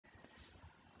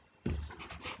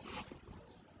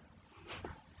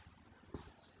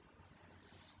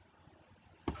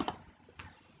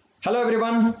Hello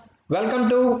everyone, welcome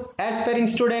to Aspiring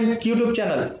Student YouTube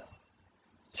channel.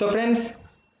 So friends,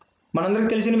 మనందరికి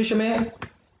తెలిసిన విషయమే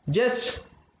just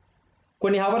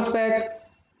కొన్ని hours back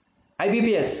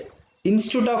IBPS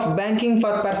institute of banking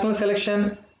for personal selection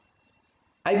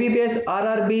IBPS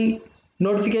RRB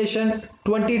notification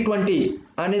 2020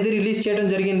 అనేది release చేయడం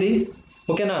జరిగింది.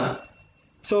 ఓకేనా?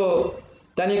 సో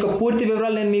దాని యొక్క పూర్తి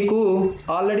వివరాలు నేను మీకు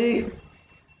ఆల్రెడీ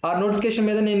ఆ నోటిఫికేషన్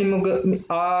మీద నేను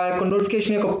ఆ యొక్క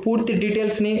నోటిఫికేషన్ యొక్క పూర్తి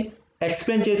డీటెయిల్స్ని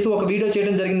ఎక్స్ప్లెయిన్ చేస్తూ ఒక వీడియో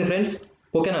చేయడం జరిగింది ఫ్రెండ్స్.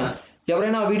 ఓకేనా?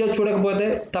 ఎవరైనా ఆ వీడియో చూడకపోతే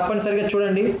తప్పనిసరిగా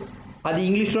చూడండి. అది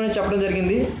ఇంగ్లీష్లోనే చెప్పడం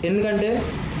జరిగింది, ఎందుకంటే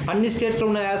అన్ని స్టేట్స్లో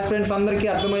ఉన్న యాస్పిరెంట్స్ అందరికీ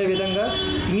అర్థమయ్యే విధంగా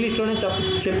ఇంగ్లీష్లోనే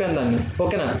చెప్పాను దాన్ని.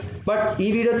 ఓకేనా? బట్ ఈ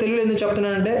వీడియో తెలుగులో ఎందుకు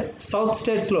చెప్తున్నానంటే సౌత్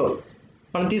స్టేట్స్లో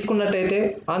మనం తీసుకున్నట్టయితే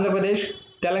ఆంధ్రప్రదేశ్,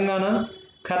 తెలంగాణ,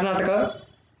 కర్ణాటక,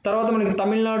 తర్వాత మనకి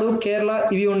తమిళనాడు, కేరళ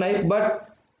ఇవి ఉన్నాయి. బట్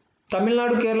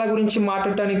తమిళనాడు, కేరళ గురించి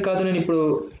మాట్లాడటానికి కాదు నేను ఇప్పుడు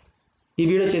ఈ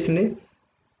వీడియో చేసింది.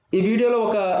 ఈ వీడియోలో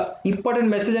ఒక ఇంపార్టెంట్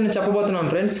మెసేజ్ అని చెప్పబోతున్నాం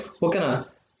ఫ్రెండ్స్. ఓకేనా?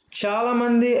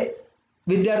 చాలామంది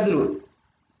విద్యార్థులు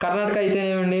కర్ణాటక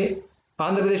అయితేనేమండి,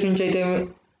 ఆంధ్రప్రదేశ్ నుంచి అయితే,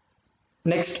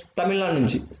 నెక్స్ట్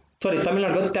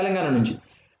తమిళనాడు కాదు తెలంగాణ నుంచి,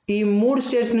 ఈ 3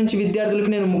 స్టేట్స్ నుంచి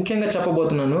విద్యార్థులకు నేను ముఖ్యంగా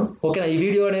చెప్పబోతున్నాను. ఓకేనా? ఈ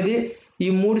వీడియో అనేది ఈ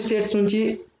 3 స్టేట్స్ నుంచి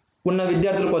ఉన్న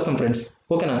విద్యార్థుల కోసం ఫ్రెండ్స్.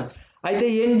 ఓకేనా? అయితే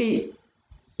ఏంటి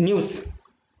న్యూస్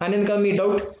అనేది కాదు మీ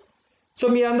డౌట్. సో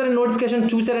మీ అందరి నోటిఫికేషన్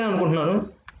చూసారని అనుకుంటున్నాను.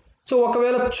 సో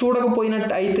ఒకవేళ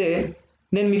చూడకపోయినట్టు అయితే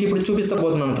నేను మీకు ఇప్పుడు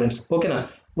చూపిస్తబోతున్నాను ఫ్రెండ్స్. ఓకేనా?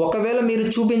 ఒకవేళ మీరు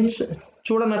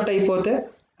చూడనట్టు అయిపోతే,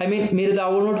 మీరు ఆ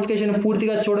నోటిఫికేషన్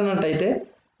పూర్తిగా చూడనట్టయితే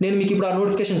నేను మీకు ఇప్పుడు ఆ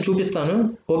నోటిఫికేషన్ చూపిస్తాను.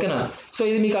 ఓకేనా? సో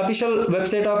ఇది మీకు official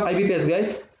website of IBPS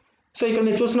guys. So ఇక్కడ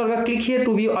మీరు చూస్తున్నారుగా, click here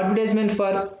to view advertisement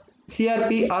for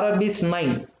CRP RRBs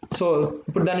 9. So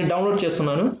ఇప్పుడు దాన్ని డౌన్లోడ్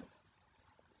చేస్తున్నాను.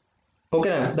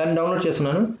 ఓకేనా? దాన్ని డౌన్లోడ్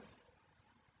చేస్తున్నాను.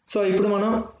 సో ఇప్పుడు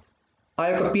మనం ఆ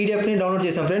యొక్క పీడిఎఫ్ని డౌన్లోడ్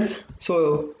చేసాం ఫ్రెండ్స్. సో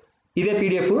ఇదే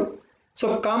PDF. So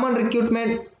common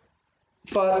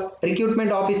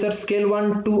recruitment officer scale 1,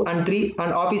 2 and 3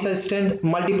 and office assistant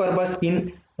multipurpose in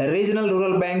regional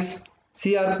rural banks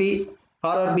CRP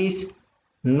RRBs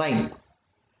 9.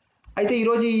 అయితే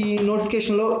ఈరోజు ఈ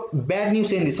నోటిఫికేషన్లో బ్యాడ్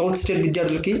న్యూస్ ఏంది, సౌత్ స్టేట్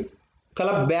విద్యార్థులకి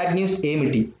కల బ్యాడ్ న్యూస్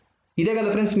ఏమిటి, ఇదే కదా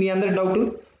ఫ్రెండ్స్ మీ అందరి డౌట్.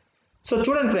 సో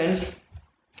చూడండి ఫ్రెండ్స్,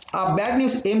 ఆ బ్యాడ్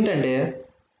న్యూస్ ఏమిటంటే,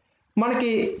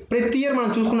 మనకి ప్రతి ఇయర్ మనం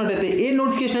చూసుకున్నట్టయితే ఏ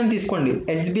నోటిఫికేషన్ అని తీసుకోండి,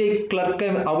 SBI క్లర్క్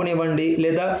అవనివ్వండి,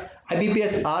 లేదా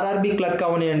IBPS RRB క్లర్క్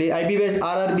అవనివ్వండి, IBPS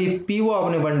RRB PO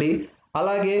అవనివ్వండి,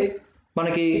 అలాగే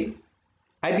మనకి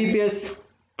IBPS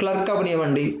క్లర్క్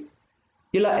అవనివ్వండి,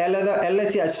 ఇలా లేదా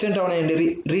LIC అసిస్టెంట్ అవనివ్వండి,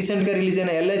 రీసెంట్గా రిలీజ్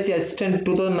అయిన LIC అసిస్టెంట్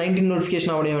 2019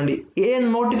 నోటిఫికేషన్ అవనివ్వండి, ఏ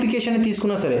నోటిఫికేషన్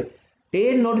తీసుకున్నా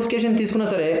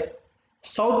సరే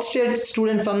సౌత్ స్టేట్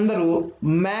స్టూడెంట్స్ అందరూ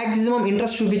మ్యాక్సిమం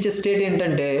ఇంట్రెస్ట్ చూపించే స్టేట్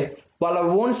ఏంటంటే వాళ్ళ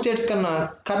ఓన్ స్టేట్స్ కన్నా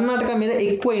కర్ణాటక మీద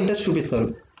ఎక్కువ ఇంట్రెస్ట్ చూపిస్తారు.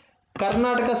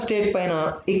 కర్ణాటక స్టేట్ పైన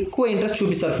ఎక్కువ ఇంట్రెస్ట్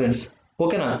చూపిస్తారు ఫ్రెండ్స్.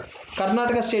 ఓకేనా?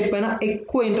 కర్ణాటక స్టేట్ పైన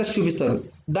ఎక్కువ ఇంట్రెస్ట్ చూపిస్తారు.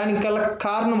 దానికి గల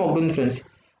కారణం ఒకటి ఉంది ఫ్రెండ్స్.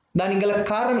 దానికి గల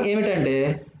కారణం ఏమిటంటే,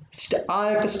 ఆ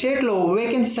యొక్క స్టేట్లో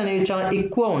వేకెన్సీస్ అనేవి చాలా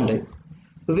ఎక్కువ ఉంటాయి.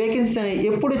 వేకెన్సీస్ అనేవి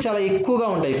ఎప్పుడు చాలా ఎక్కువగా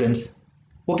ఉంటాయి ఫ్రెండ్స్.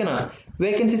 ఓకేనా?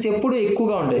 వేకెన్సీస్ ఎప్పుడు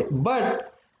ఎక్కువగా ఉంటాయి. బట్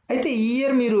అయితే ఈ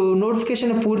ఇయర్ మీరు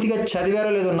నోటిఫికేషన్ పూర్తిగా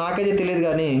చదివారో లేదో నాకైతే తెలియదు,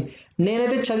 కానీ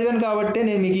నేనైతే చదివాను కాబట్టి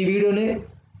నేను మీకు ఈ వీడియోని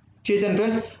చేశాను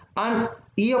ఫ్రెండ్స్. అండ్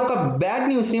ఈ యొక్క బ్యాడ్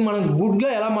న్యూస్ని మనం గుడ్గా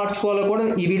ఎలా మార్చుకోవాలో కూడా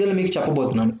ఈ వీడియోలో మీకు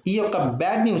చెప్పబోతున్నాను. ఈ యొక్క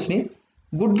బ్యాడ్ న్యూస్ని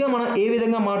గుడ్గా మనం ఏ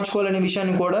విధంగా మార్చుకోవాలనే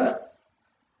విషయాన్ని కూడా,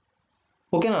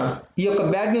 ఓకేనా, ఈ యొక్క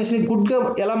బ్యాడ్ న్యూస్ని గుడ్గా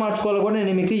ఎలా మార్చుకోవాలో కూడా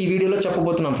నేను మీకు ఈ వీడియోలో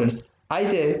చెప్పబోతున్నాను ఫ్రెండ్స్.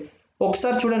 అయితే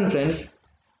ఒకసారి చూడండి ఫ్రెండ్స్,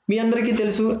 మీ అందరికీ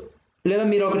తెలుసు, లేదా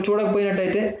మీరు ఒకటి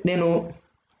చూడకపోయినట్టయితే నేను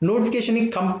నోటిఫికేషన్ని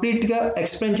కంప్లీట్గా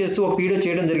ఎక్స్ప్లెయిన్ చేస్తూ ఒక వీడియో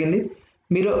చేయడం జరిగింది.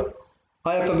 మీరు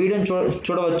ఆ యొక్క వీడియోని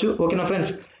చూడవచ్చు. ఓకేనా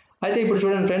ఫ్రెండ్స్? అయితే ఇప్పుడు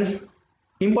చూడండి ఫ్రెండ్స్,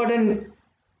 ఇంపార్టెంట్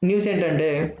న్యూస్ ఏంటంటే,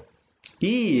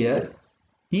 ఈ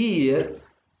ఇయర్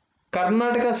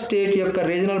కర్ణాటక స్టేట్ యొక్క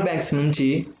రీజనల్ బ్యాంక్స్ నుంచి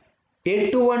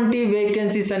ఎటువంటి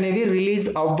వేకెన్సీస్ అనేవి రిలీజ్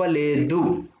అవ్వలేదు.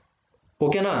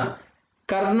 ఓకేనా?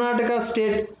 కర్ణాటక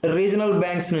స్టేట్ రీజనల్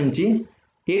బ్యాంక్స్ నుంచి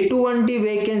ఎటువంటి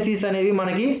వేకెన్సీస్ అనేవి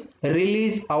మనకి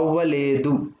రిలీజ్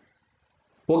అవ్వలేదు.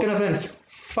 ఓకేనా ఫ్రెండ్స్?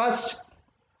 ఫస్ట్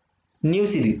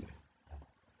న్యూస్ ఇది.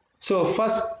 సో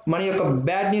ఫస్ట్ మన యొక్క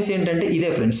బ్యాడ్ న్యూస్ ఏంటంటే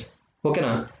ఇదే ఫ్రెండ్స్.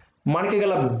 ఓకేనా? మనకి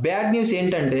గల బ్యాడ్ న్యూస్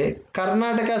ఏంటంటే,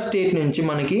 కర్ణాటక స్టేట్ నుంచి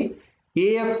మనకి ఏ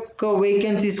యొక్క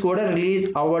వేకెన్సీస్ కూడా రిలీజ్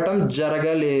అవ్వటం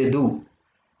జరగలేదు.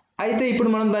 అయితే ఇప్పుడు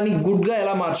మనం దాన్ని గుడ్గా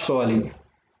ఎలా మార్చుకోవాలి?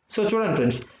 సో చూడండి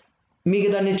ఫ్రెండ్స్, మీకు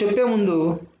దాన్ని చెప్పే ముందు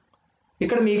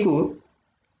ఇక్కడ మీకు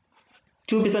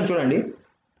చూపిస్తాను చూడండి.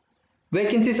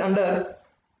 Vacancies under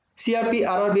CRP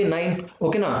RRB 9.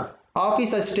 ఓకేనా?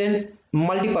 ఆఫీస్ అసిస్టెంట్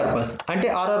మల్టీపర్పస్ అంటే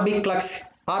RRB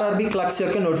క్లర్క్స్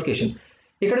యొక్క నోటిఫికేషన్.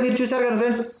 ఇక్కడ మీరు చూసారు కదా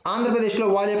ఫ్రెండ్స్, ఆంధ్రప్రదేశ్లో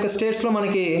వాళ్ళ యొక్క స్టేట్స్లో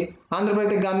మనకి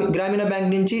ఆంధ్రప్రదేశ్ గ్రామీణ బ్యాంక్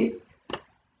నుంచి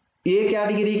ఏ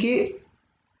కేటగిరీకి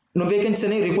వేకెన్సీ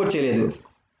అనేవి రిపోర్ట్ చేయలేదు.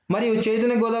 మరియు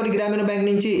చైతన్య గోదావరి గ్రామీణ బ్యాంక్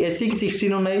నుంచి ఎస్సీకి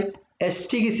 16 ఉన్నాయి,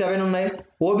 ఎస్టీకి 7 ఉన్నాయి,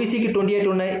 ఓబీసీకి 28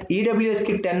 ఉన్నాయి,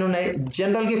 ఈడబ్ల్యూఎస్కి 10 ఉన్నాయి,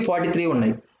 జనరల్కి 43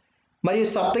 ఉన్నాయి. మరియు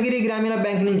సప్తగిరి గ్రామీణ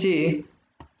బ్యాంక్ నుంచి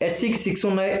ఎస్సీకి 6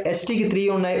 ఉన్నాయి, ఎస్టీకి 3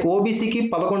 ఉన్నాయి, ఓబీసీకి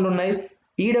 11 ఉన్నాయి,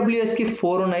 ఈడబ్ల్యూఎస్కి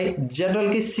 4 ఉన్నాయి,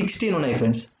 జనరల్కి 16 ఉన్నాయి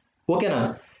ఫ్రెండ్స్. ఓకేనా?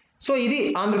 సో ఇది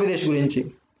ఆంధ్రప్రదేశ్ గురించి.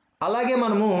 అలాగే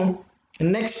మనము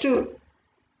నెక్స్ట్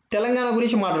తెలంగాణ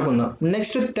గురించి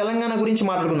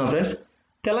మాట్లాడుకుందాం ఫ్రెండ్స్.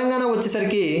 తెలంగాణ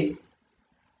వచ్చేసరికి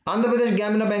ఆంధ్రప్రదేశ్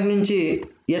గ్రామీణ బ్యాంక్ నుంచి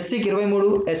ఎస్సీకి 23,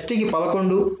 ఎస్టీకి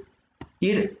 11,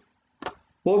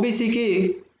 ఓబీసీకి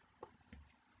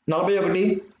 41,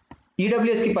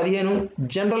 ఈడబ్ల్యూఎస్కి 15,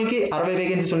 జనరల్కి 60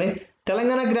 వేకెన్సీస్ ఉన్నాయి.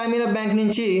 తెలంగాణ గ్రామీణ బ్యాంక్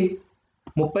నుంచి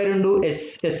 32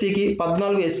 ఎస్సీకి,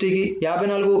 14 ఎస్టీకి,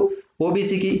 54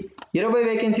 ఓబీసీకి, 20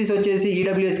 వేకెన్సీస్ వచ్చేసి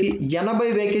ఈడబ్ల్యూఎస్కి,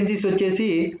 80 వేకెన్సీస్ వచ్చేసి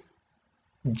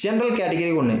జనరల్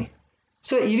కేటగిరీ ఉన్నాయి.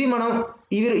 సో ఇవి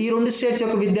ఈ రెండు స్టేట్స్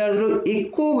యొక్క విద్యార్థులు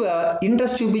ఎక్కువగా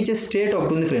ఇంట్రెస్ట్ చూపించే స్టేట్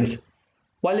ఒకటి ఉంది ఫ్రెండ్స్.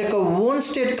 వాళ్ళ యొక్క ఓన్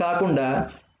స్టేట్ కాకుండా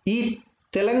ఈ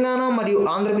తెలంగాణ మరియు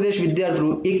ఆంధ్రప్రదేశ్ విద్యార్థులు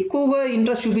ఎక్కువగా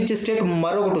ఇంట్రెస్ట్ చూపించే స్టేట్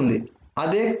మరొకటి ఉంది,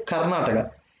 అదే కర్ణాటక.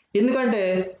 ఎందుకంటే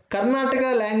కర్ణాటక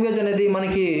లాంగ్వేజ్ అనేది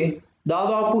మనకి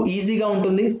దాదాపు ఈజీగా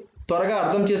ఉంటుంది, త్వరగా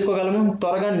అర్థం చేసుకోగలము,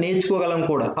 త్వరగా నేర్చుకోగలం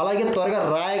కూడా, అలాగే త్వరగా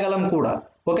రాయగలం కూడా.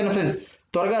 ఓకేనా ఫ్రెండ్స్?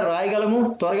 త్వరగా రాయగలము,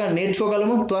 త్వరగా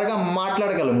నేర్చుకోగలము, త్వరగా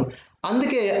మాట్లాడగలము.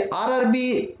 అందుకే ఆర్ఆర్బి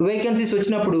వేకెన్సీస్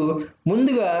వచ్చినప్పుడు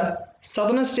ముందుగా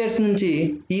సదరన్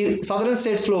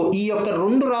స్టేట్స్లో ఈ యొక్క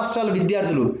రెండు రాష్ట్రాల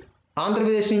విద్యార్థులు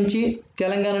ఆంధ్రప్రదేశ్ నుంచి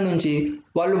తెలంగాణ నుంచి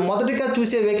వాళ్ళు మొదటిగా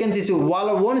చూసే వేకెన్సీస్ వాళ్ళ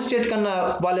ఓన్ స్టేట్ కన్నా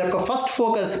వాళ్ళ యొక్క ఫస్ట్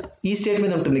ఫోకస్ ఈ స్టేట్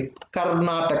మీద ఉంటుంది,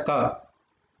 కర్ణాటక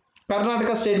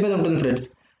స్టేట్ మీద ఉంటుంది ఫ్రెండ్స్.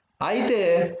 అయితే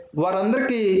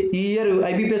వారందరికీ ఈ ఇయర్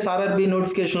ఐబీపీఎస్ ఆర్ఆర్బి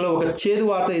నోటిఫికేషన్లో ఒక చేదు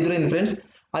వార్త ఎదురైంది ఫ్రెండ్స్.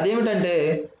 అదేమిటంటే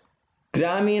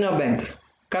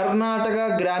కర్ణాటక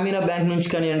గ్రామీణ బ్యాంక్ నుంచి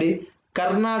కానివ్వండి,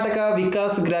 కర్ణాటక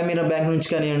వికాస్ గ్రామీణ బ్యాంక్ నుంచి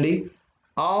కానివ్వండి,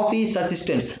 office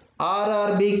assistants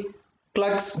RRB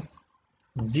clerks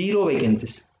 0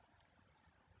 vacancies.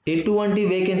 ఎటువంటి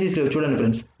వేకెన్సీస్ లేవు. చూడండి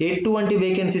ఫ్రెండ్స్, ఎటువంటి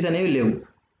వేకెన్సీస్ అనేవి లేవు.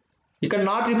 ఇక్కడ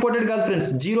నాట్ రిపోర్టెడ్ కాదు ఫ్రెండ్స్,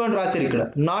 0 అని రాశారు. ఇక్కడ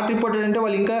నాట్ రిపోర్టెడ్ అంటే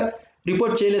వాళ్ళు ఇంకా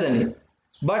రిపోర్ట్ చేయలేదని,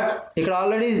 బట్ ఇక్కడ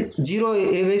ఆల్రెడీ 0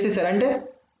 వేసేసారు. అంటే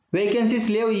వేకెన్సీస్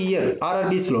లేవు ఈ ఇయర్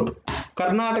ఆర్ఆర్బీస్లో.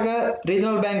 Karnataka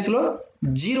regional బ్యాంక్స్లో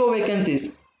 0 vacancies.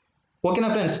 ఓకేనా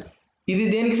ఫ్రెండ్స్? ఇది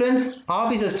దేనికి ఫ్రెండ్స్?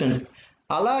 Office assistants.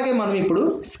 అలాగే మనం ఇప్పుడు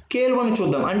స్కేల్ 1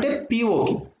 చూద్దాం, అంటే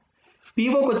పీఓకి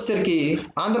వచ్చేసరికి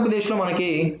ఆంధ్రప్రదేశ్లో మనకి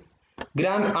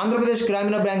ఆంధ్రప్రదేశ్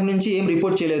గ్రామీణ బ్యాంక్ నుంచి ఏం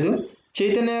రిపోర్ట్ చేయలేదు.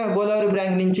 చైతన్య గోదావరి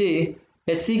బ్యాంక్ నుంచి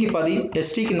ఎస్సీకి 10,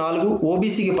 ఎస్టీకి 4,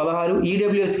 ఓబీసీకి 16,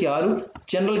 ఈడబ్ల్యూఎస్కి 6,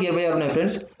 జనరల్కి 26 ఉన్నాయి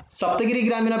ఫ్రెండ్స్. సప్తగిరి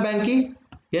గ్రామీణ బ్యాంక్కి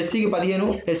ఎస్సీకి 15,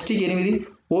 ఎస్టీకి 8,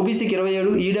 ఓబీసీకి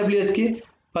 27, ఈడబ్ల్యూఎస్కి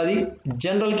 10,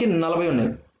 జనరల్కి 40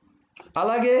 ఉన్నాయి.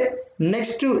 అలాగే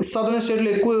నెక్స్ట్ సదరన్ స్టేట్లో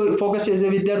ఎక్కువ ఫోకస్ చేసే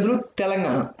విద్యార్థులు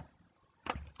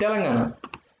తెలంగాణ.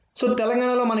 సో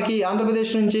తెలంగాణలో మనకి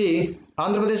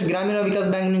ఆంధ్రప్రదేశ్ గ్రామీణ వికాస్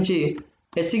బ్యాంక్ నుంచి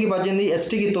ఎస్సీకి 18,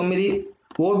 ఎస్టీకి 9,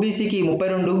 ఓబీసీకి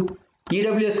 32,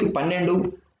 ఈడబ్ల్యూఎస్కి 12,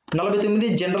 49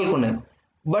 జనరల్కి ఉన్నాయి.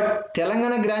 బట్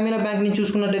తెలంగాణ గ్రామీణ బ్యాంక్ నుంచి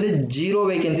చూసుకున్నట్టయితే 0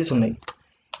 వేకెన్సీస్ ఉన్నాయి.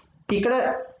 ఇక్కడ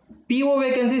పీఓ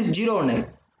వేకెన్సీస్ 0 ఉన్నాయి.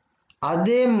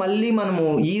 అదే మళ్ళీ మనము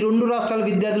ఈ రెండు రాష్ట్రాల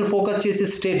విద్యార్థులు ఫోకస్ చేసే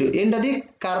స్టేట్ ఏంటది?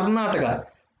 కర్ణాటక.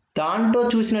 దాంట్లో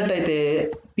చూసినట్టయితే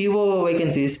పీఓ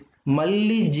వేకెన్సీస్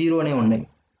మళ్ళీ 0నే ఉన్నాయి.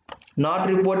 నాట్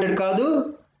రిపోర్టెడ్ కాదు,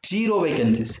 0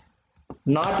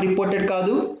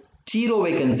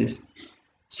 వేకెన్సీస్.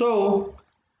 సో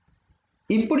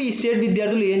ఇప్పుడు ఈ స్టేట్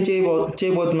విద్యార్థులు ఏం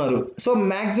చేయబోతున్నారు? సో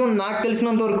మ్యాక్సిమం నాకు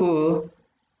తెలిసినంత వరకు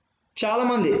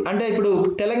చాలామంది, అంటే ఇప్పుడు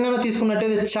తెలంగాణ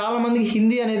తీసుకున్నట్టయితే చాలామందికి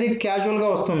హిందీ అనేది క్యాజువల్గా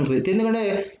వస్తుంటుంది. ఎందుకంటే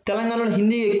తెలంగాణలో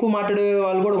హిందీ ఎక్కువ మాట్లాడే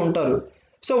వాళ్ళు కూడా ఉంటారు.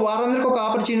 సో వారందరికీ ఒక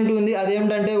ఆపర్చునిటీ ఉంది.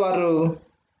 అదేమిటంటే వారు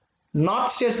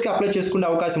నార్త్ స్టేట్స్కి అప్లై చేసుకునే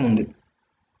అవకాశం ఉంది.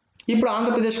 ఇప్పుడు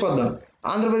ఆంధ్రప్రదేశ్కి వద్దాం.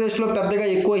 ఆంధ్రప్రదేశ్లో పెద్దగా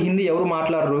ఎక్కువ హిందీ ఎవరు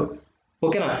మాట్లాడరు.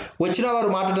 ఓకేనా? వచ్చినా వారు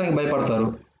మాట్లాడడానికి భయపడతారు.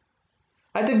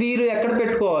 అయితే వీరు ఎక్కడ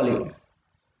పెట్టుకోవాలి?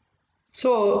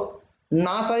 సో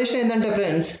నా సజెషన్ ఏంటంటే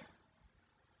ఫ్రెండ్స్,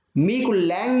 మీకు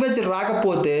లాంగ్వేజ్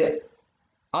రాకపోతే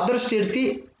అదర్ స్టేట్స్కి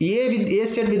ఏ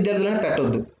స్టేట్ విద్యార్థులైనా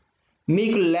పెట్టొద్దు.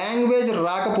 మీకు లాంగ్వేజ్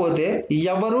రాకపోతే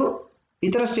ఎవరు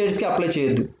ఇతర స్టేట్స్కి అప్లై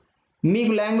చేయొద్దు.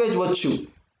 మీకు లాంగ్వేజ్ వచ్చు,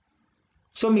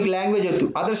 సో మీకు లాంగ్వేజ్ వద్దు.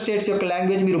 అదర్ స్టేట్స్ యొక్క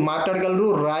లాంగ్వేజ్ మీరు మాట్లాడగలరు,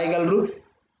 రాయగలరు,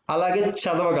 అలాగే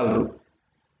చదవగలరు.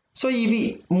 సో ఇవి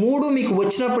 3 మీకు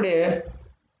వచ్చినప్పుడే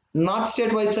నార్త్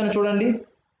స్టేట్ వైబ్స్ అని చూడండి.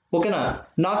 ఓకేనా?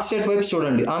 నార్త్ స్టేట్ వైబ్స్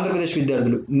చూడండి. ఆంధ్రప్రదేశ్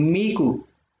విద్యార్థులు మీకు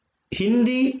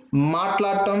హిందీ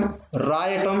మాట్లాడటం,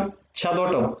 రాయటం,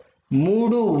 చదవటం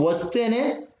 3 వస్తేనే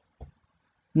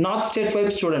నార్త్ స్టేట్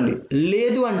వైబ్స్ చూడండి.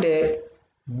 లేదు అంటే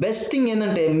బెస్ట్ థింగ్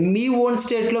ఏంటంటే మీ ఓన్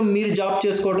స్టేట్లో మీరు జాబ్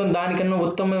చేసుకోవడం దానికన్నా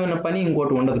ఉత్తమమైన పని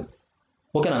ఇంకోటి ఉండదు.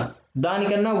 ఓకేనా,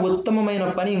 దానికన్నా ఉత్తమమైన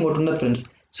పని ఇంకోటి ఉండదు ఫ్రెండ్స్.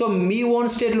 సో మీ ఓన్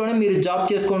స్టేట్లోనే మీరు జాబ్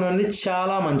చేసుకోవడం అనేది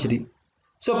చాలా మంచిది.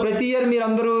 సో ప్రతి ఇయర్ మీరు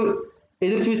అందరూ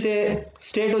ఎదురు చూసే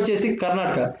స్టేట్ వచ్చేసి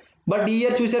కర్ణాటక. బట్ ఈ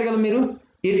ఇయర్ చూశారు కదా మీరు,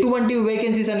 ఎటువంటి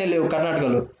వేకెన్సీస్ అనేవి లేవు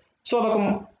కర్ణాటకలో. సో అదొక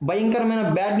భయంకరమైన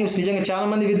బ్యాడ్ న్యూస్. నిజంగా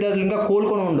చాలామంది విద్యార్థులు ఇంకా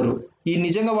కోలుకొని ఉండరు. ఈ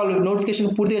నిజంగా వాళ్ళు నోటిఫికేషన్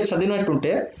పూర్తిగా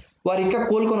చదివినట్టుంటే వారు ఇంకా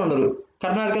కోలుకొని ఉండరు.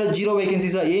 కర్ణాటకలో 0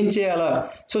 వేకెన్సీస్, ఏం చేయాలా?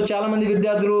 సో చాలామంది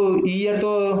విద్యార్థులు ఈ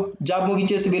ఇయర్తో జాబ్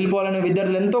ముగించేసి వెళ్ళిపోవాలనే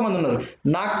విద్యార్థులు ఎంతోమంది ఉన్నారు.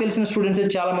 నాకు తెలిసిన స్టూడెంట్స్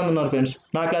చాలామంది ఉన్నారు ఫ్రెండ్స్,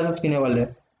 నా క్లాసెస్ వినేవాళ్ళే.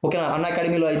 ఓకేనా, అన్న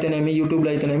అకాడమీలో అయితేనేమి,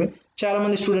 యూట్యూబ్లో అయితేనేమి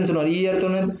చాలామంది స్టూడెంట్స్ ఉన్నారు ఈ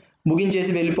ఇయర్తోనే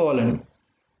ముగించేసి వెళ్ళిపోవాలని.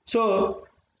 సో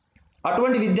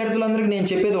అటువంటి విద్యార్థులందరికీ నేను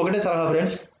చెప్పేది ఒకటే సలహా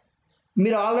ఫ్రెండ్స్,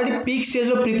 మీరు ఆల్రెడీ పీక్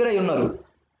స్టేజ్లో ప్రిపేర్ అయి ఉన్నారు,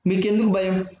 మీకు ఎందుకు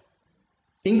భయం?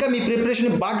 ఇంకా మీ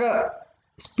ప్రిపరేషన్ బాగా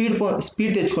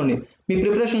స్పీడ్ తెచ్చుకోండి. మీ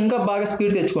ప్రిపరేషన్ ఇంకా బాగా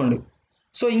స్పీడ్ తెచ్చుకోండి.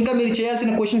 సో ఇంకా మీరు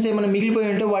చేయాల్సిన క్వశ్చన్స్ ఏమైనా మిగిలిపోయి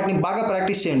ఉంటే వాటిని బాగా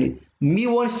ప్రాక్టీస్ చేయండి. మీ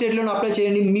ఓన్ స్టేట్లోనే అప్లై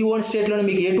చేయండి. మీ ఓన్ స్టేట్లోనే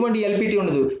మీకు ఎటువంటి ఎల్పిటి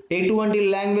ఉండదు, ఎటువంటి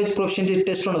లాంగ్వేజ్ ప్రొఫిషియన్సీ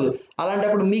టెస్ట్ ఉండదు.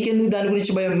 అలాంటప్పుడు మీకెందుకు దాని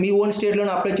గురించి భయం? మీ ఓన్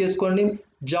స్టేట్లోనే అప్లై చేసుకోండి,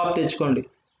 జాబ్ తెచ్చుకోండి.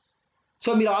 సో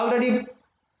మీరు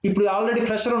ఆల్రెడీ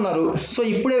ఫ్రెషర్ ఉన్నారు. సో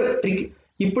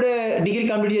ఇప్పుడే డిగ్రీ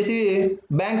కంప్లీట్ చేసి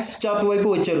బ్యాంక్స్ జాబ్ వైపు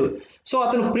వచ్చారు. సో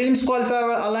అతను ప్రిలిమ్స్ క్వాలిఫై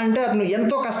అవ్వాలంటే అతను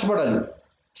ఎంతో కష్టపడాలి.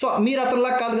 సో మీరు అతనిలా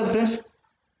కాదు కదా ఫ్రెండ్స్.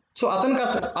 సో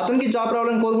అతనికి జాబ్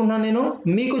రావాలని కోరుకుంటున్నాను, నేను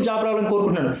మీకు జాబ్ రావాలని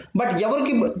కోరుకుంటున్నాను. బట్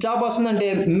ఎవరికి జాబ్ వస్తుందంటే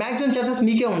మ్యాక్సిమం ఛాన్సెస్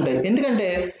మీకే ఉంటాయి. ఎందుకంటే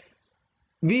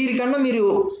వీరికన్నా మీరు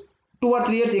 2 or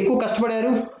 3 years ఎక్కువ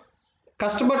కష్టపడారు.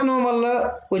 కష్టపడడం వల్ల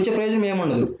వచ్చే ప్రయోజనం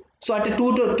ఏముండదు. సో అంటే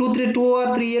 2 or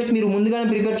 3 years మీరు ముందుగానే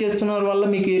ప్రిపేర్ చేస్తున్నారు వల్ల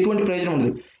మీకు ఎటువంటి ప్రయోజనం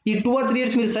ఉండదు. ఈ 2 or 3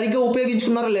 years మీరు సరిగ్గా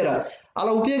ఉపయోగించుకున్నారా లేరా?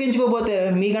 అలా ఉపయోగించుకోకపోతే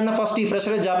మీకన్నా ఫస్ట్ ఈ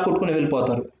ఫ్రెషరే జాబ్ కొట్టుకుని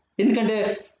వెళ్ళిపోతారు. ఎందుకంటే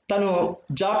తను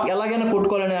జాబ్ ఎలాగైనా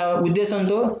కొట్టుకోవాలనే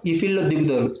ఉద్దేశంతో ఈ ఫీల్డ్లో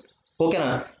దిగుతారు. ఓకేనా,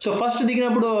 సో ఫస్ట్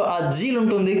దిగినప్పుడు ఆ జీల్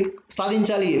ఉంటుంది,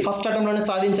 సాధించాలి, ఫస్ట్ అటెంప్ట్లోనే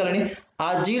సాధించాలని. ఆ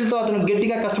జీల్తో అతను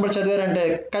గట్టిగా కష్టపడి చదివారంటే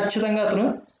ఖచ్చితంగా అతను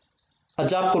ఆ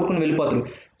జాబ్ కొట్టుకుని వెళ్ళిపోతారు.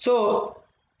 సో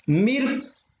మీరు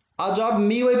ఆ జాబ్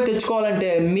మీ వైపు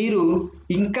తెచ్చుకోవాలంటే మీరు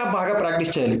ఇంకా బాగా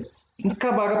ప్రాక్టీస్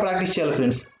చేయాలి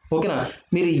ఫ్రెండ్స్. ఓకేనా,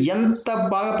 మీరు ఎంత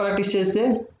బాగా ప్రాక్టీస్ చేస్తే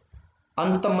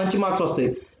అంత మంచి మార్క్స్ వస్తాయి.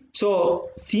 సో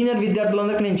సీనియర్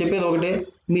విద్యార్థులందరికీ నేను చెప్పేది ఒకటే,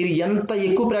 మీరు ఎంత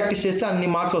ఎక్కువ ప్రాక్టీస్ చేస్తే అన్ని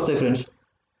మార్క్స్ వస్తాయి ఫ్రెండ్స్.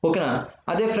 ఓకేనా,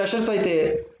 అదే ఫ్రెషర్స్ అయితే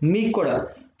మీకు కూడా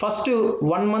ఫస్ట్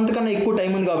 1 month కన్నా ఎక్కువ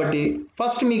టైం ఉంది కాబట్టి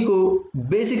ఫస్ట్ మీకు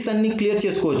బేసిక్స్ అన్నీ క్లియర్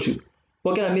చేసుకోవచ్చు.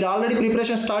 ఓకేనా, మీరు ఆల్రెడీ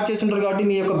ప్రిపరేషన్ స్టార్ట్ చేసి ఉంటారు కాబట్టి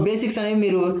మీ యొక్క బేసిక్స్ అనేవి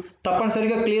మీరు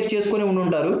తప్పనిసరిగా క్లియర్ చేసుకొని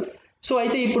ఉంటారు. సో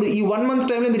అయితే ఇప్పుడు ఈ 1 month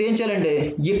టైంలో మీరు ఏం చేయాలంటే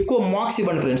ఎక్కువ మార్క్స్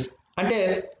ఇవ్వండి ఫ్రెండ్స్. అంటే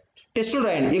టెస్టులు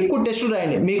రాయండి, ఎక్కువ టెస్టులు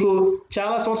రాయండి. మీకు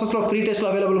చాలా సోర్సెస్లో ఫ్రీ టెస్టులు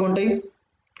అవైలబుల్గా ఉంటాయి.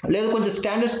 లేదు కొంచెం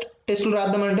స్టాండర్డ్ టెస్టులు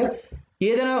రాద్దామంటే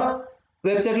ఏదైనా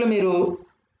వెబ్సైట్లో మీరు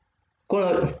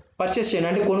పర్చేస్ చేయండి,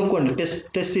 అంటే కొనుక్కోండి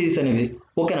టెస్ట్ సిరీస్ అనేవి.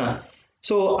 ఓకేనా,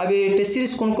 సో అవి టెస్ట్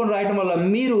సిరీస్ కొనుక్కొని రాయడం వల్ల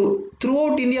మీరు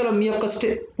త్రూఅవుట్ ఇండియాలో మీ యొక్క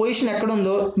పొజిషన్ ఎక్కడ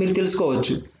ఉందో మీరు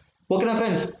తెలుసుకోవచ్చు. ఓకేనా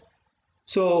ఫ్రెండ్స్,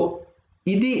 సో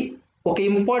ఇది ఒక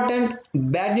ఇంపార్టెంట్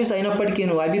బ్యాడ్ న్యూస్ అయినప్పటికీ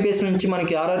ఐబీపీఎస్ నుంచి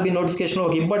మనకి ఆర్ఆర్బీ నోటిఫికేషన్లో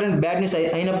ఒక ఇంపార్టెంట్ బ్యాడ్ న్యూస్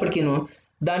అయినప్పటికీ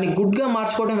దాన్ని గుడ్గా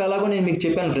మార్చుకోవడం ఎలాగో నేను మీకు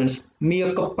చెప్పాను ఫ్రెండ్స్. మీ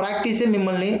యొక్క ప్రాక్టీసే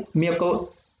మిమ్మల్ని మీ యొక్క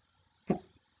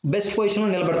బెస్ట్ పొజిషన్లో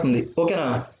నిలబెడుతుంది. ఓకేనా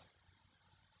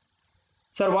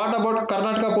sir, what about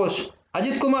Karnataka post?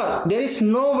 Ajit Kumar, there is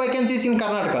no vacancies in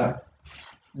Karnataka.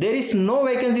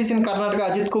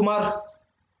 Ajit Kumar,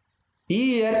 ఈ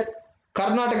ఇయర్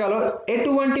కర్ణాటకలో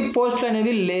ఎటువంటి పోస్టులు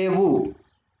అనేవి లేవు.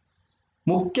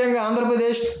 ముఖ్యంగా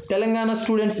ఆంధ్రప్రదేశ్, తెలంగాణ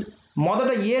స్టూడెంట్స్ మొదట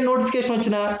ఏ నోటిఫికేషన్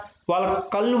వచ్చినా వాళ్ళ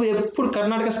కళ్ళు ఎప్పుడు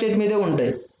కర్ణాటక స్టేట్ మీదే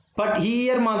ఉంటాయి. బట్ ఈ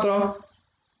ఇయర్ మాత్రం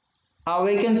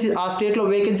ఆ స్టేట్లో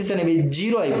వేకెన్సీస్ అనేవి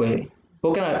 0 అయిపోయాయి.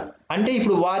 ఓకేనా, అంటే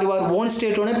ఇప్పుడు వారి ఓన్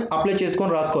స్టేట్లోనే అప్లై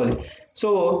చేసుకొని రాసుకోవాలి. సో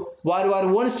వారి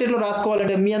ఓన్ స్టేట్లో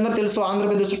రాసుకోవాలంటే మీ అందరూ తెలుసు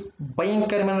ఆంధ్రప్రదేశ్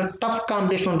భయంకరమైన టఫ్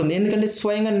కాంపిటీషన్ ఉంటుంది. ఎందుకంటే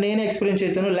స్వయంగా నేనే ఎక్స్పీరియన్స్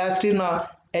చేశాను. లాస్ట్ ఇయర్ నా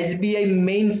ఎస్బీఐ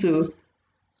మెయిన్స్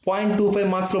 0.25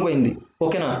 మార్క్స్లో పోయింది.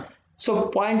 ఓకేనా, సో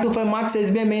 0.25 మార్క్స్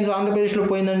ఎస్బీఐ మెయిన్స్ ఆంధ్రప్రదేశ్లో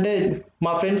పోయిందంటే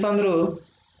మా ఫ్రెండ్స్ అందరూ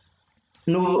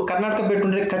నువ్వు కర్ణాటక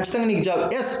పెట్టుకుంటే ఖచ్చితంగా నీకు జాబ్,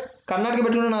 ఎస్ కర్ణాటక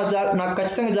పెట్టుకుంటే నాకు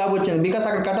ఖచ్చితంగా జాబ్ వచ్చింది. బికాస్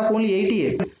అక్కడ కట్ ఆఫ్ ఓన్లీ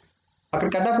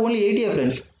 80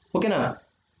 ఫ్రెండ్స్. ఓకేనా,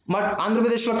 మా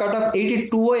ఆంధ్రప్రదేశ్లో కట్ ఆఫ్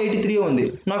 82 or 83 ఉంది,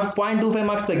 నాకు 0.25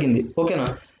 మార్క్స్ తగ్గింది. ఓకేనా,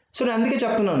 సో నేను అందుకే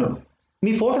చెప్తున్నాను,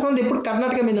 మీ ఫోకస్ అంతా ఎప్పుడు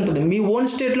కర్ణాటక మీద ఉంటుంది. మీ ఓన్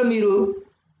స్టేట్లో మీరు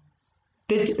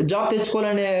జాబ్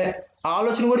తెచ్చుకోవాలనే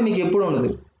ఆలోచన కూడా మీకు ఎప్పుడు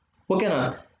ఉండదు. ఓకేనా,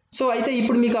 సో అయితే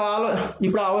ఇప్పుడు మీకు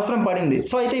ఇప్పుడు అవసరం పడింది.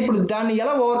 సో అయితే ఇప్పుడు దాన్ని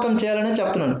ఎలా ఓవర్కమ్ చేయాలనే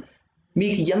చెప్తున్నాను.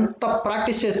 మీకు ఎంత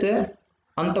ప్రాక్టీస్ చేస్తే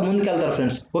అంత ముందుకు వెళ్తారు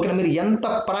ఫ్రెండ్స్. ఓకేనా, మీరు ఎంత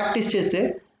ప్రాక్టీస్ చేస్తే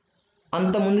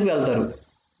అంత ముందుకు వెళ్తారు.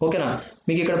 ఓకేనా,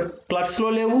 మీకు ఇక్కడ క్లర్క్స్లో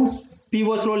లేవు,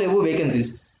 పీఓస్లో లేవు వేకెన్సీస్.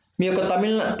 మీ యొక్క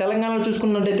తెలంగాణలో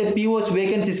చూసుకున్నట్టయితే పీఓస్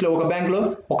వేకెన్సీస్లో ఒక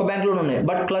బ్యాంక్లోనే ఉన్నాయి,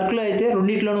 బట్ క్లర్క్లో అయితే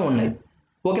రెండింటిలోనూ ఉన్నాయి.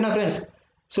 ఓకేనా ఫ్రెండ్స్,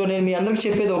 సో నేను మీ అందరికి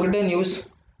చెప్పేది ఒకటే న్యూస్,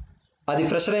 అది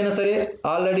ఫ్రెషర్ అయినా సరే,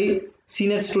 ఆల్రెడీ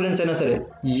సీనియర్ స్టూడెంట్స్ అయినా సరే,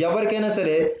 ఎవరికైనా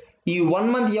సరే ఈ 1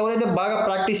 month ఎవరైతే బాగా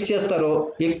ప్రాక్టీస్ చేస్తారో,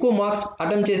 ఎక్కువ మార్క్స్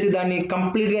అటెంప్ట్ చేసి దాన్ని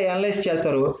కంప్లీట్గా అనలైజ్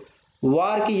చేస్తారో,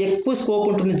 వారికి ఎక్కువ స్కోప్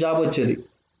ఉంటుంది జాబ్ వచ్చేది.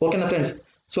 ఓకేనా ఫ్రెండ్స్,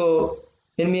 సో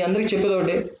నేను మీ అందరికి చెప్పేది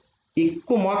ఒకటి,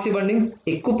 ఎక్కువ మార్క్స్ ఇవ్వండి,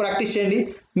 ఎక్కువ ప్రాక్టీస్ చేయండి.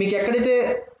 మీకు ఎక్కడైతే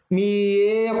మీ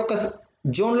ఏ ఒక్క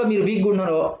జోన్లో మీరు వీక్గా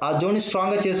ఉన్నారో ఆ జోన్ని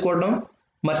స్ట్రాంగ్గా చేసుకోవడం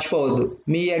మర్చిపోవద్దు.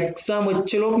 మీ ఎగ్జామ్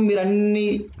వచ్చేలోపు మీరు అన్ని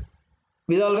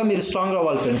విధాలుగా మీరు స్ట్రాంగ్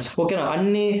అవ్వాలి ఫ్రెండ్స్. ఓకేనా,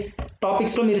 అన్ని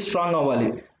టాపిక్స్లో మీరు స్ట్రాంగ్ అవ్వాలి.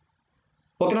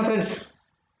 ఓకేనా friends,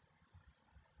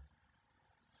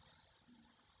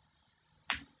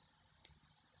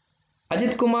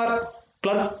 Ajit Kumar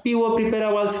clerk PO prepare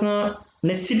అవ్వాల్సిన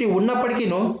నెసెసిటీ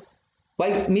ఉన్నప్పటికీను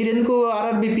మీరు ఎందుకు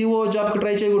ఆర్ఆర్బి పిఓ జాబ్కి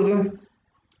ట్రై చేయకూడదు?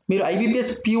 మీరు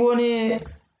ఐబీపీఎస్ పిఓని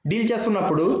డీల్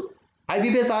చేస్తున్నప్పుడు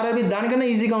ఐబీపీఎస్ ఆర్ఆర్బి దానికన్నా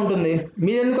ఈజీగా ఉంటుంది.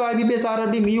 మీరు ఎందుకు IBPS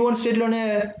RRB me own స్టేట్లోనే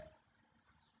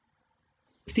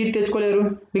seat తెచ్చుకోలేరు?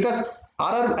 Because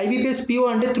IBPS PO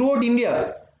అంటే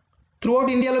త్రూఅవుట్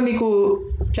ఇండియాలో మీకు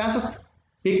ఛాన్సెస్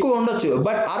ఎక్కువ ఉండొచ్చు,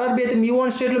 బట్ ఆర్ఆర్బి అయితే మీ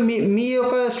ఓన్ స్టేట్లో మీ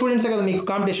యొక్క స్టూడెంట్సే కదా మీకు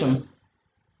కాంపిటీషన్.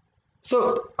 సో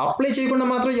అప్లై చేయకుండా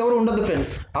మాత్రం ఎవరు ఉండద్దు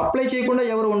ఫ్రెండ్స్, అప్లై చేయకుండా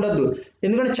ఎవరు ఉండద్దు.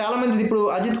 ఎందుకంటే చాలామంది ఇప్పుడు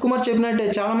అజిత్ కుమార్ చెప్పినట్టే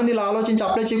చాలామంది ఇలా ఆలోచించి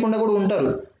అప్లై చేయకుండా కూడా ఉంటారు.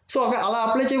 సో అలా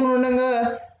అప్లై చేయకుండా ఉండగా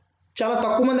చాలా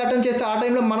తక్కువ మంది అటెంప్ట్ చేస్తే ఆ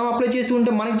టైంలో మనం అప్లై చేసి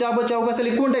ఉంటే మనకి జాబ్ వచ్చే అవకాశాలు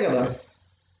ఎక్కువ ఉంటాయి కదా.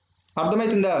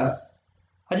 అర్థమవుతుందా?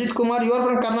 Ajit Kumar, you are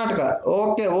from Karnataka.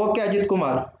 Okay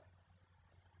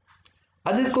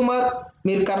Ajit Kumar,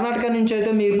 మీరు కర్ణాటక నుంచి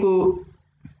అయితే మీకు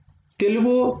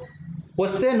తెలుగు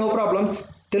వస్తే నో ప్రాబ్లమ్స్,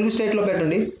 తెలుగు స్టేట్లో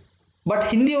పెట్టండి. బట్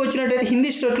హిందీ వచ్చినట్టయితే హిందీ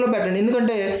స్టేట్లో పెట్టండి.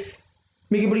 ఎందుకంటే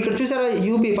మీకు ఇప్పుడు ఇక్కడ చూసారా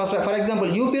యూపీ, ఫర్ ఎగ్జాంపుల్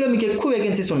యూపీలో మీకు ఎక్కువ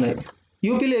వేకెన్సీస్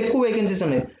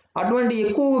ఉన్నాయి. అటువంటి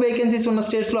ఎక్కువ వేకెన్సీస్ ఉన్న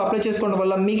స్టేట్స్లో అప్లై చేసుకోవడం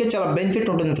వల్ల మీకే చాలా బెనిఫిట్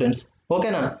ఉంటుంది ఫ్రెండ్స్.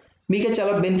 ఓకేనా, మీకే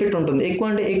చాలా బెనిఫిట్ ఉంటుంది.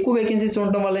 ఎక్కువ వేకెన్సీస్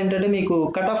ఉండటం వల్ల ఏంటంటే మీకు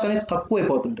కట్ ఆఫ్స్ అనేది తక్కువ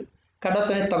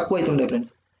అవుతుంటాయి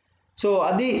ఫ్రెండ్స్. సో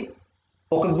అది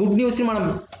ఒక గుడ్ న్యూస్ని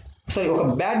ఒక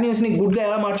బ్యాడ్ న్యూస్ని గుడ్గా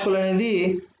ఎలా మార్చుకోవాలనేది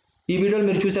ఈ వీడియోలో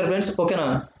మీరు చూసారు ఫ్రెండ్స్. ఓకేనా,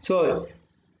 సో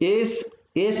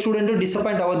ఏ స్టూడెంట్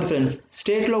డిసప్పాయింట్ అవ్వద్దు ఫ్రెండ్స్.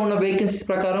 స్టేట్లో ఉన్న వేకెన్సీస్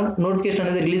ప్రకారం నోటిఫికేషన్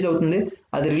అనేది రిలీజ్ అవుతుంది,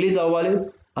 అది రిలీజ్ అవ్వాలి,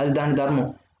 అది దాని ధర్మం.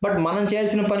 బట్ మనం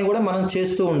చేయాల్సిన పని కూడా మనం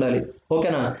చేస్తూ ఉండాలి.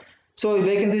 ఓకేనా, సో ఈ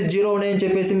వేకెన్సీస్ 0 ఉన్నాయని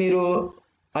చెప్పేసి మీరు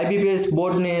ఐబీపీఎస్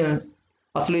బోర్డుని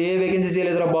అసలు ఏ వేకెన్సీస్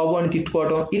చేయలేదురా బాబు అని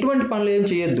తిట్టుకోవటం, ఇటువంటి పనులు ఏం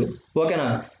చేయొద్దు. ఓకేనా,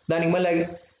 దానికి మళ్ళీ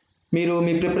మీరు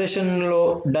మీ ప్రిపరేషన్లో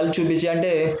డల్ చూపించి అంటే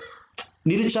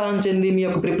నిరుత్సాహం చెంది మీ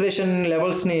యొక్క ప్రిపరేషన్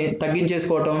లెవెల్స్ని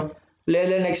తగ్గించేసుకోవటం,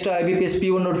 లేదా నెక్స్ట్ ఐబీపీఎస్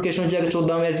పిఓ నోటిఫికేషన్ వచ్చాక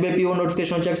చూద్దాం, ఎస్బీఐ పిఓ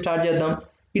నోటిఫికేషన్ వచ్చాక స్టార్ట్ చేద్దాం,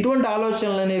 ఇటువంటి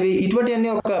ఆలోచనలు అనేవి ఇటువంటివన్నీ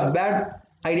ఒక బ్యాడ్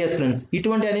ఐడియాస్ ఫ్రెండ్స్.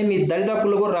 ఇటువంటివన్నీ మీ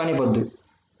దరిదాపుల్లో కూడా రానివ్వద్దు.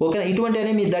 ఓకేనా,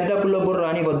 ఇటువంటివన్నీ మీ దరిదాపుల్లో కూడా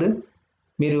రానివ్వద్దు.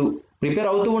 మీరు ప్రిపేర్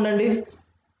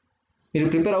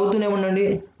అవుతూనే ఉండండి,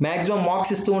 మ్యాక్సిమం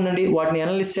మార్క్స్ ఇస్తూ ఉండండి, వాటిని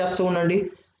అనలైజ్ చేస్తూ ఉండండి.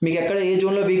 మీకు ఎక్కడ ఏ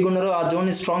జోన్లో వీక్గా ఉన్నారో ఆ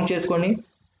జోన్ని స్ట్రాంగ్ చేసుకొని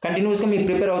కంటిన్యూస్గా మీకు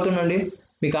ప్రిపేర్ అవుతుండండి.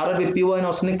 మీకు ఆర్ఆర్బి పిఓ అయినా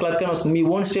వస్తుంది, క్లర్క్ అయినా వస్తుంది, మీ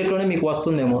ఓన్ స్టేట్లోనే మీకు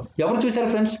వస్తుందేమో, ఎవరు చూసారు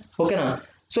ఫ్రెండ్స్. ఓకేనా,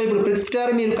 సో ఇప్పుడు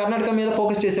ప్రతిసారి మీరు కర్ణాటక మీద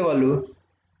ఫోకస్ చేసేవాళ్ళు,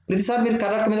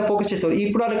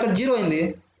 ఇప్పుడు అక్కడ 0 అయింది.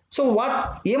 సో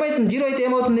ఏమవుతుంది? 0 అయితే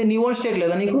ఏమవుతుంది? నీ ఓన్ స్టేట్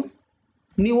లేదా నీకు?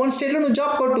 నీ ఓన్ స్టేట్లో నువ్వు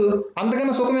జాబ్ కొట్టు,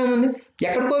 అంతకన్నా సుఖం ఏముంది?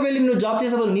 ఎక్కడికో వెళ్ళి నువ్వు జాబ్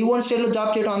చేసేవాళ్ళు నీ ఓన్ స్టేట్లో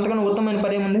జాబ్ చేయడం అంతకన్నా ఉత్తమమైన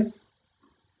పని ఏముంది?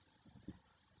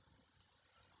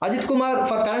 Ajit Kumar,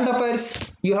 for current affairs,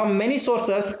 you have many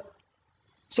sources.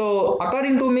 So,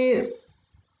 according to me,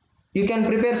 you can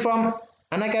prepare from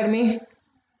Unacademy,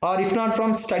 or if not from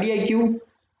Study IQ,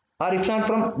 or if not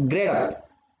from Grade Up.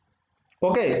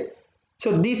 Okay. So,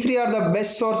 these 3 are the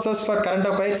best sources for current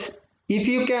affairs. If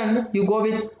you can, you go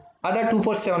with ADA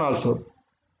 247 also.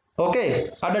 Okay.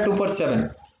 ADA 247.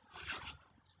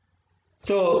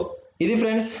 So, ఇది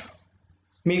friends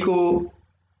మీకు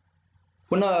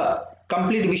ఉన్న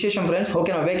complete విశేషం friends.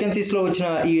 ఓకేనా, వేకెన్సీస్లో వచ్చిన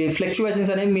ఈ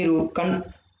fluctuations అనేవి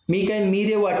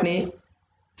మీరే వాటిని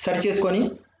సర్చ్ చేసుకొని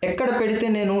ఎక్కడ పెడితే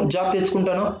నేను జాబ్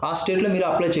తెచ్చుకుంటానో ఆ స్టేట్లో మీరు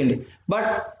అప్లై చేయండి. బట్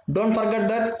డోంట్ ఫర్గెట్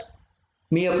దట్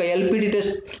మీ యొక్క LPT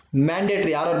test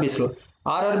mandatory.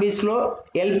 ఆర్ఆర్బీస్లో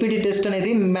LPT test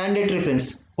అనేది మ్యాండేటరీ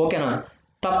ఫ్రెండ్స్. ఓకేనా,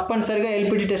 తప్పనిసరిగా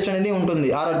ఎల్పిటి టెస్ట్ అనేది ఉంటుంది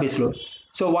ఆర్ఆర్బీస్లో.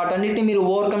 సో వాటన్నిటిని మీరు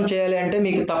ఓవర్కమ్ చేయాలి అంటే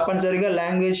మీకు తప్పనిసరిగా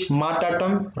లాంగ్వేజ్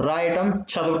మాట్లాడటం, రాయటం,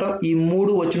 చదవటం ఈ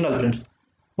 3 వచ్చి ఉండాలి ఫ్రెండ్స్.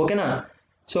 ఓకేనా,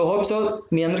 సో హోప్ సో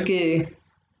మీ అందరికీ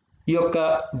ఈ యొక్క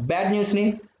బ్యాడ్ న్యూస్ని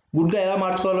గుడ్గా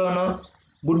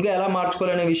ఎలా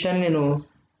మార్చుకోవాలనే విషయాన్ని నేను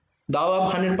దాదాపు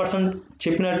 100%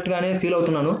 చెప్పినట్టుగానే ఫీల్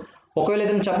అవుతున్నాను. ఒకవేళ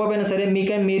ఏదైనా చెప్పకపోయినా సరే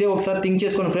మీరే ఒకసారి థింక్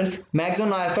చేసుకోండి ఫ్రెండ్స్. మ్యాక్సిమం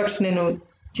నా ఎఫర్ట్స్ నేను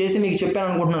చేసి మీకు చెప్పాను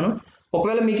అనుకుంటున్నాను.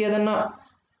 ఒకవేళ మీకు ఏదన్నా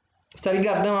సరిగ్గా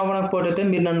అర్థం అవ్వకపోతే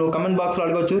మీరు నన్ను కమెంట్ బాక్స్లో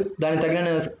అడగవచ్చు, దానికి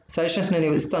తగిన సజెషన్స్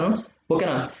నేను ఇస్తాను.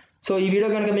 ఓకేనా? సో ఈ వీడియో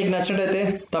కనుక మీకు నచ్చినట్టయితే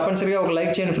తప్పనిసరిగా ఒక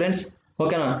లైక్ చేయండి ఫ్రెండ్స్.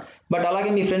 ఓకేనా? బట్ అలాగే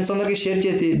మీ ఫ్రెండ్స్ అందరికీ షేర్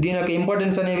చేసి దీని యొక్క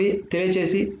ఇంపార్టెన్స్ అనేవి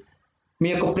తెలియచేసి మీ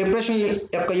యొక్క ప్రిపరేషన్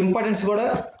యొక్క ఇంపార్టెన్స్ కూడా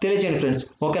తెలియచేయండి ఫ్రెండ్స్.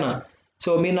 ఓకేనా? సో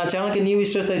మీరు నా ఛానల్కి న్యూ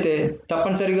విజిటర్స్ అయితే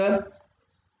తప్పనిసరిగా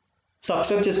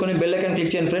సబ్స్క్రైబ్ చేసుకొని బెల్ ఐకాన్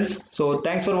క్లిక్ చేయండి friends. So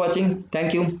thanks for watching.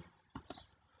 Thank you.